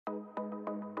Hello,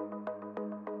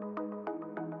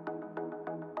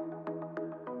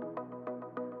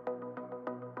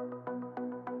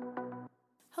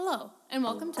 and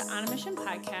welcome to On a Mission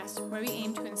Podcast, where we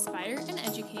aim to inspire and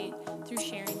educate through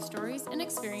sharing stories and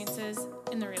experiences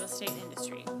in the real estate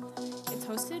industry. It's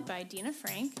hosted by Dina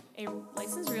Frank, a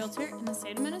licensed realtor in the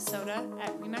state of Minnesota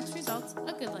at RE/MAX Results,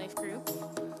 a Good Life Group,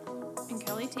 and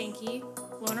Kelly Tanke,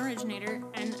 loan originator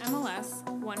NMLS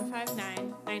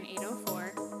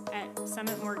 1599804 at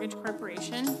Summit Mortgage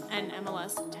Corporation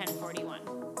NMLS 1041.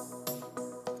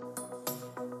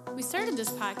 We started this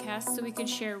podcast so we could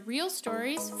share real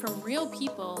stories from real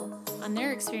people on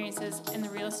their experiences in the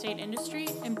real estate industry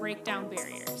and break down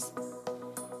barriers.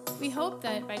 We hope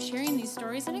that by sharing these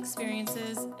stories and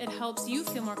experiences, it helps you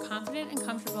feel more confident and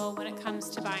comfortable when it comes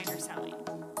to buying or selling.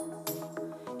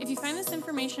 If you find this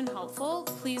information helpful,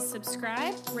 please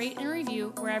subscribe, rate, and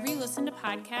review wherever you listen to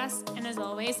podcasts, and as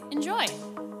always, enjoy!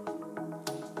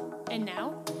 And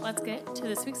now, let's get to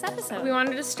this week's episode. We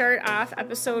wanted to start off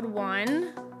episode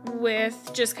 1 with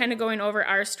just kind of going over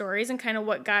our stories and kind of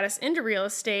what got us into real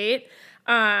estate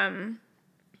as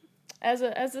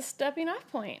a stepping off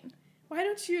point. Why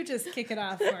don't you just kick it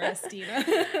off for us, Dina?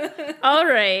 All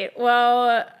right.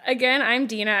 Well, again, I'm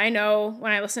Dina. I know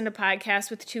when I listen to podcasts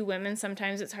with two women,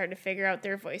 sometimes it's hard to figure out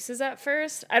their voices at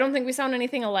first. I don't think we sound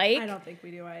anything alike. I don't think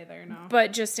we do either, no.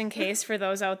 But just in case for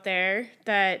those out there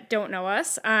that don't know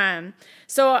us.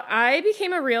 So I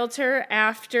became a realtor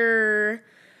after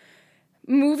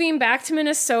moving back to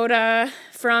Minnesota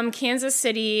from Kansas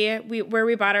City, where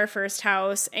we bought our first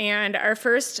house, and our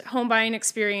first home buying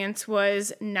experience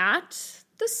was not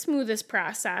the smoothest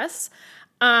process.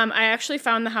 I actually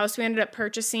found the house we ended up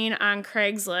purchasing on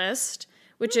Craigslist,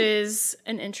 which is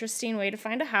an interesting way to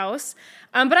find a house.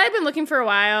 But I've been looking for a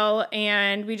while,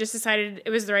 and we just decided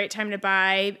it was the right time to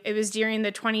buy. It was during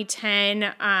the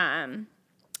 2010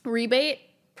 rebate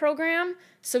program,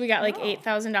 so we got like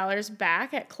 $8,000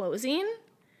 back at closing.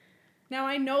 Now,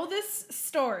 I know this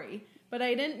story, but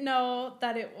I didn't know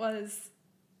that it was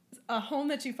a home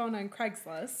that you found on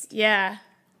Craigslist. Yeah.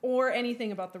 Or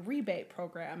anything about the rebate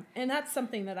program. And that's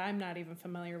something that I'm not even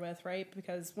familiar with, right?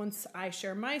 Because once I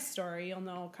share my story, you'll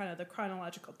know kind of the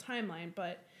chronological timeline.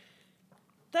 But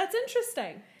that's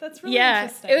interesting. That's really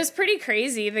interesting. Yeah, it was pretty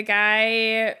crazy. The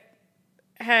guy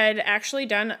had actually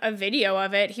done a video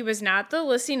of it. He was not the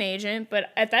listing agent,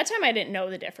 but at that time I didn't know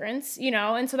the difference,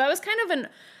 and so that was kind of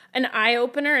an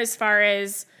eye-opener as far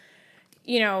as,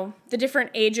 the different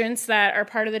agents that are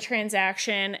part of the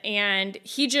transaction, and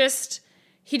he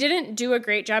didn't do a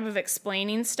great job of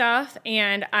explaining stuff,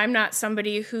 and I'm not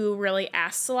somebody who really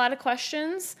asks a lot of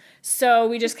questions, so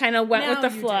we just kind of went with the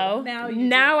flow.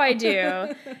 Now I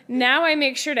do. Now I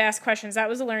make sure to ask questions. That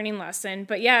was a learning lesson,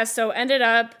 but yeah, so ended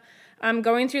up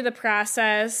going through the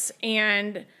process,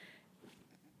 and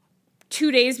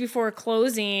 2 days before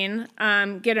closing,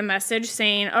 get a message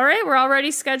saying, all right, we're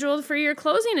already scheduled for your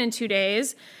closing in 2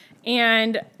 days.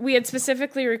 And we had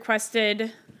specifically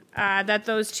requested that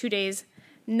those 2 days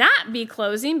not be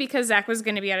closing because Zach was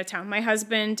going to be out of town. My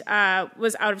husband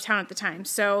was out of town at the time.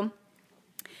 So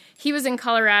he was in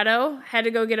Colorado, had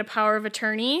to go get a power of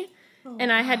attorney,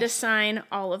 and I had to sign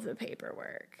all of the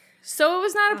paperwork. So it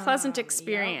was not a pleasant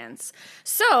experience. Yep.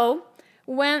 So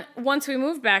once we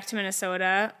moved back to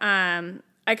Minnesota,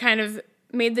 I kind of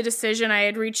made the decision. I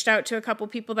had reached out to a couple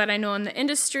people that I know in the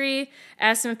industry,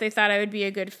 asked them if they thought I would be a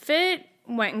good fit,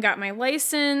 went and got my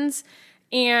license,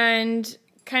 and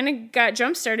kind of got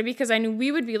jump-started because I knew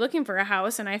we would be looking for a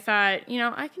house, and I thought,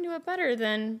 I can do it better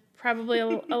than probably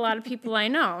a lot of people I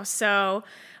know. So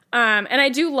and I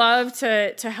do love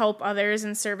to help others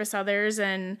and service others,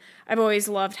 and I've always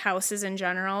loved houses in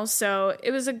general. So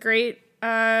it was a great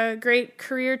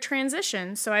career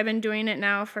transition. So I've been doing it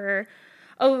now for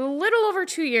a little over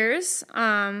 2 years.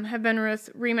 Have been with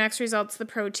RE/MAX Results, the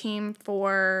pro team,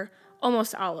 for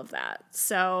almost all of that.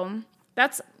 So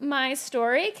that's my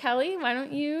story. Kelly, why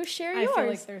don't you share yours? I feel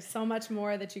like there's so much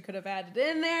more that you could have added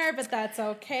in there, but that's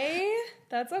okay.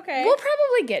 That's okay. We'll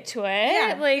probably get to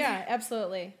it. Yeah,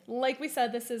 absolutely. Like we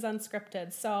said, this is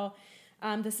unscripted. So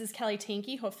this is Kelly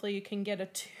Tanke. Hopefully you can get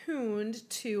attuned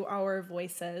to our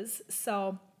voices.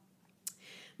 So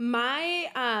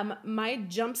my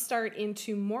jump start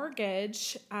into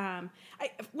mortgage,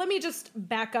 let me just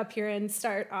back up here and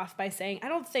start off by saying I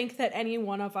don't think that any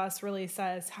one of us really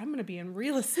says, I'm going to be in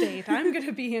real estate. I'm going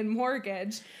to be in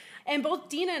mortgage. And both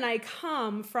Dina and I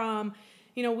come from,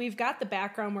 we've got the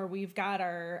background where we've got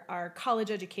our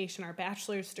college education, our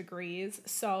bachelor's degrees.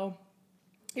 So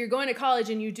you're going to college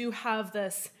and you do have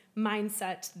this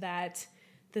mindset that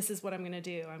this is what I'm going to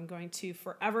do. I'm going to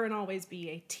forever and always be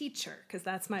a teacher because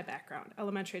that's my background,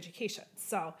 elementary education.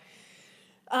 So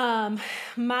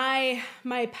my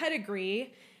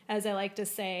pedigree, as I like to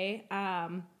say, I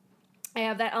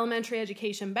have that elementary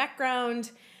education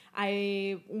background.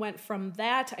 I went from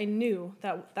that. I knew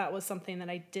that was something that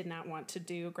I did not want to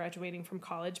do graduating from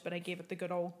college, but I gave it the good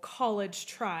old college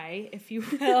try, if you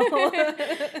will.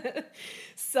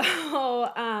 So,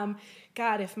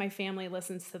 God, if my family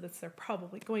listens to this, they're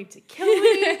probably going to kill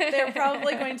me. They're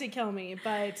probably going to kill me.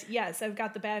 But yes, I've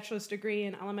got the bachelor's degree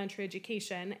in elementary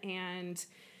education, and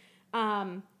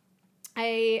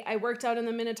I worked out in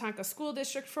the Minnetonka School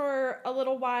District for a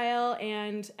little while,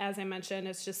 and as I mentioned,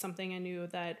 it's just something I knew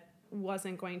that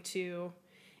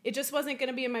it just wasn't going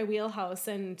to be in my wheelhouse,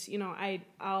 and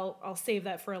I'll save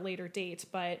that for a later date.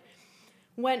 But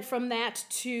went from that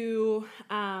to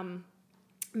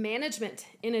management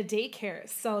in a daycare,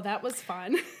 so that was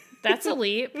fun. That's a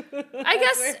leap. I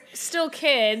guess still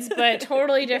kids, but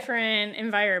totally different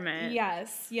environment.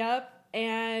 Yes, yep.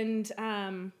 And,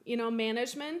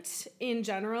 management in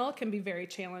general can be very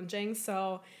challenging.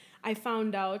 So I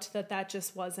found out that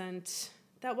just wasn't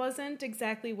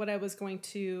exactly what I was going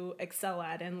to excel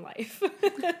at in life.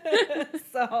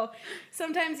 So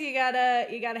sometimes you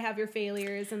gotta have your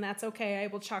failures, and that's okay. I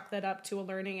will chalk that up to a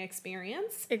learning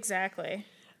experience. Exactly.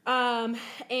 And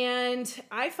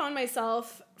I found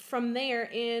myself from there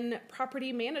in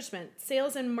property management,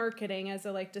 sales and marketing, as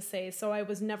I like to say. So I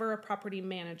was never a property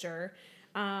manager.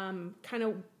 Kind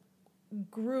of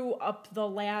grew up the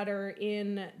ladder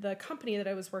in the company that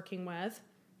I was working with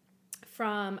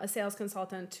from a sales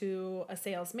consultant to a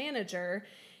sales manager,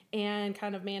 and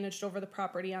kind of managed over the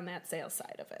property on that sales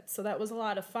side of it. So that was a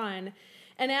lot of fun.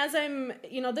 And as I'm,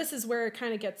 this is where it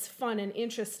kind of gets fun and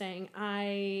interesting.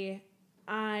 I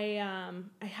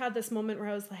had this moment where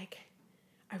I was like,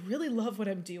 I really love what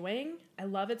I'm doing. I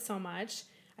love it so much.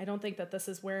 I don't think that this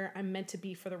is where I'm meant to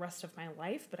be for the rest of my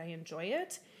life, but I enjoy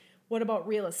it. What about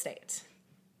real estate?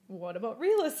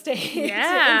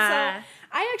 Yeah. And so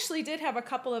I actually did have a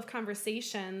couple of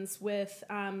conversations with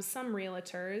some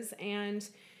realtors, and,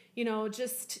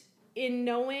 just in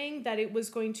knowing that it was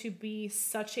going to be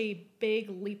such a big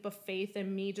leap of faith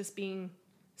in me just being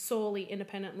solely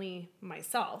independently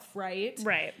myself, right?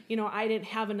 Right. I didn't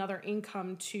have another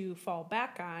income to fall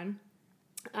back on.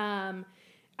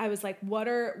 I was like, what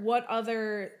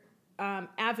other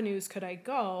avenues could I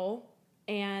go?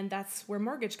 And that's where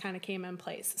mortgage kind of came in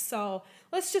place. So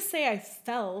let's just say I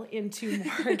fell into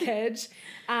mortgage.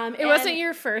 It wasn't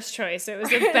your first choice. It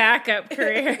was a backup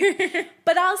career.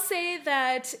 But I'll say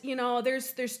that,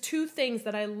 there's two things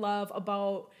that I love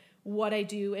about what I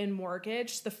do in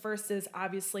mortgage. The first is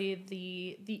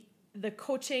obviously the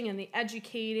coaching and the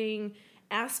educating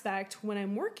aspect when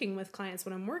I'm working with clients,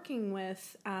 when I'm working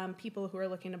with people who are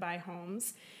looking to buy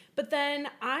homes. But then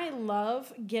I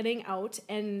love getting out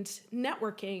and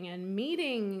networking and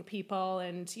meeting people.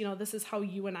 And, this is how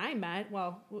you and I met.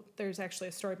 Well, there's actually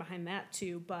a story behind that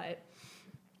too. But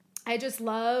I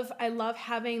love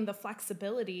having the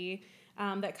flexibility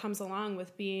that comes along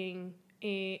with being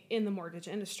in the mortgage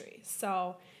industry.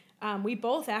 So we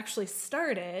both actually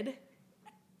started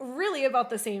really about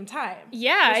the same time.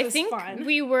 Yeah, I think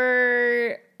we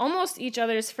were almost each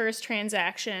other's first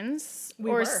transactions.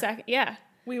 Yeah.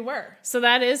 We were. So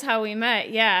that is how we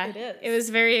met. Yeah. It is. It was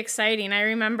very exciting. I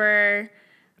remember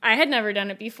I had never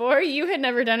done it before. You had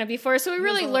never done it before. So we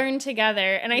really learned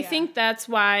together. And I think that's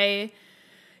why,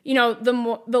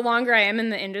 the longer I am in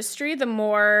the industry, the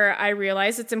more I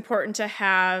realize it's important to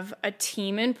have a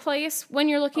team in place when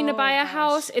you're looking to buy a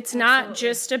house. It's not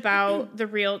just about the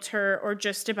realtor or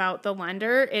just about the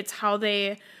lender. It's how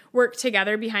they work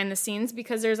together behind the scenes,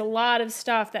 because there's a lot of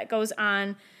stuff that goes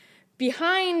on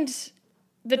behind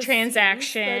the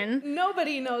transaction that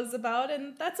nobody knows about,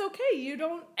 and that's okay. You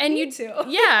don't need to.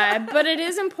 Yeah, but it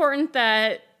is important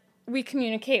that we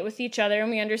communicate with each other and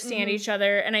we understand each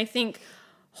other. And I think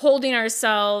holding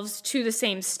ourselves to the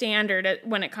same standard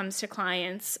when it comes to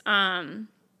clients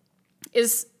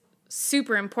is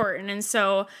super important. And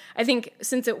so I think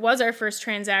since it was our first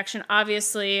transaction,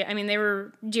 obviously, they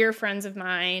were dear friends of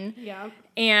mine. Yeah.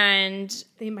 And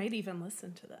they might even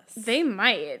listen to this. They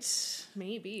might.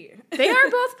 Maybe. They are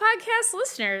both podcast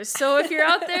listeners. So if you're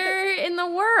out there in the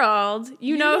world,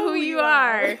 you know who you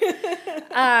are.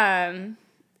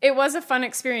 It was a fun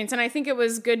experience. And I think it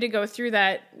was good to go through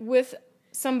that with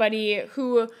somebody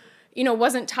who,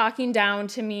 wasn't talking down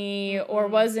to me or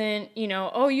wasn't,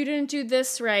 oh, you didn't do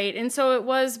this right. And so it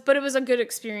was a good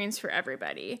experience for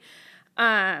everybody.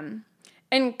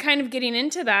 And kind of getting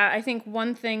into that, I think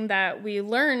one thing that we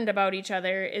learned about each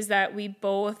other is that we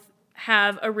both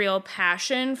have a real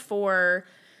passion for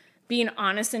being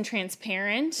honest and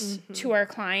transparent to our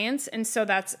clients. And so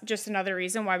that's just another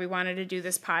reason why we wanted to do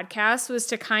this podcast, was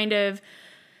to kind of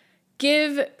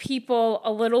give people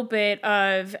a little bit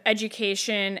of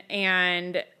education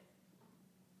and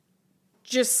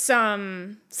just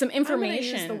some information. I'm going to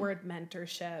use the word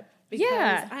mentorship.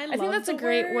 Because I think that's a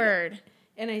great word.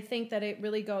 And I think that it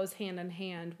really goes hand in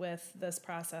hand with this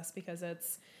process, because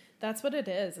that's what it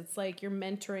is. It's like you're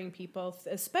mentoring people,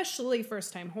 especially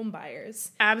first-time home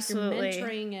buyers. Absolutely. You're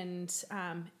mentoring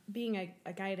and being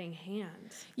a guiding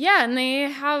hand. Yeah, and they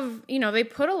have, they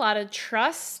put a lot of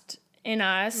trust in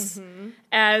us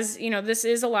as, this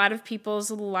is a lot of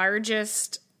people's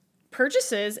largest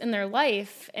purchases in their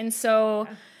life. And so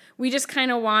we just kind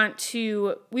of want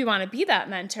to be that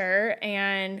mentor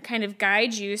and kind of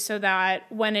guide you so that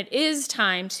when it is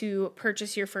time to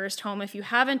purchase your first home, if you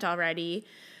haven't already,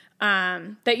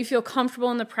 that you feel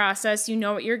comfortable in the process, you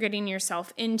know what you're getting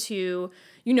yourself into,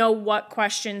 you know what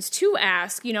questions to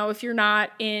ask. If you're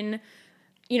not in,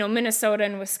 Minnesota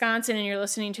and Wisconsin and you're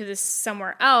listening to this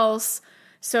somewhere else,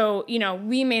 so,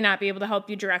 we may not be able to help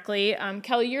you directly.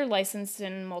 Kelly, you're licensed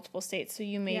in multiple states, so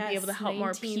you may be able to help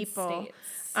more people.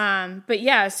 But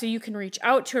yeah, so you can reach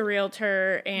out to a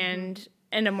realtor and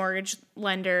a mortgage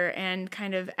lender and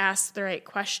kind of ask the right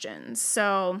questions.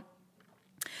 So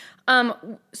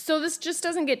this just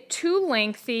doesn't get too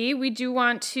lengthy. We do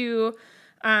want to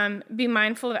be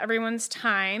mindful of everyone's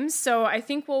time. So I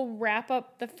think we'll wrap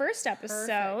up the first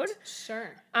episode. Perfect.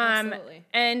 Sure. Absolutely.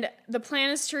 And the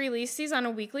plan is to release these on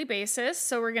a weekly basis.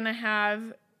 So we're going to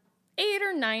have 8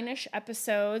 or 9-ish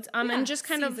episodes. And just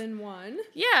kind of season 1.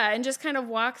 Yeah, and just kind of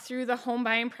walk through the home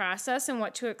buying process and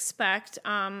what to expect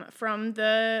from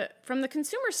the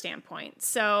consumer standpoint.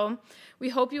 So we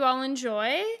hope you all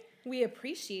enjoy. We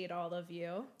appreciate all of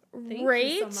you. Thank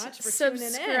Rate, you so much for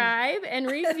subscribe, and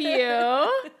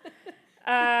review.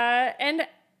 And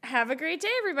have a great day,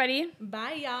 everybody.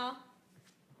 Bye, y'all.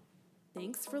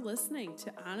 Thanks for listening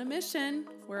to On a Mission,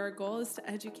 where our goal is to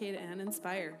educate and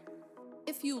inspire.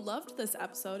 If you loved this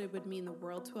episode, it would mean the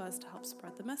world to us to help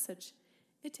spread the message.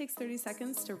 It takes 30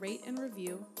 seconds to rate and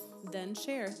review, then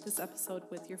share this episode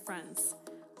with your friends.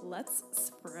 Let's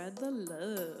spread the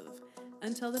love.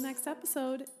 Until the next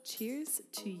episode, cheers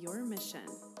to your mission.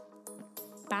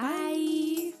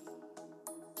 Bye.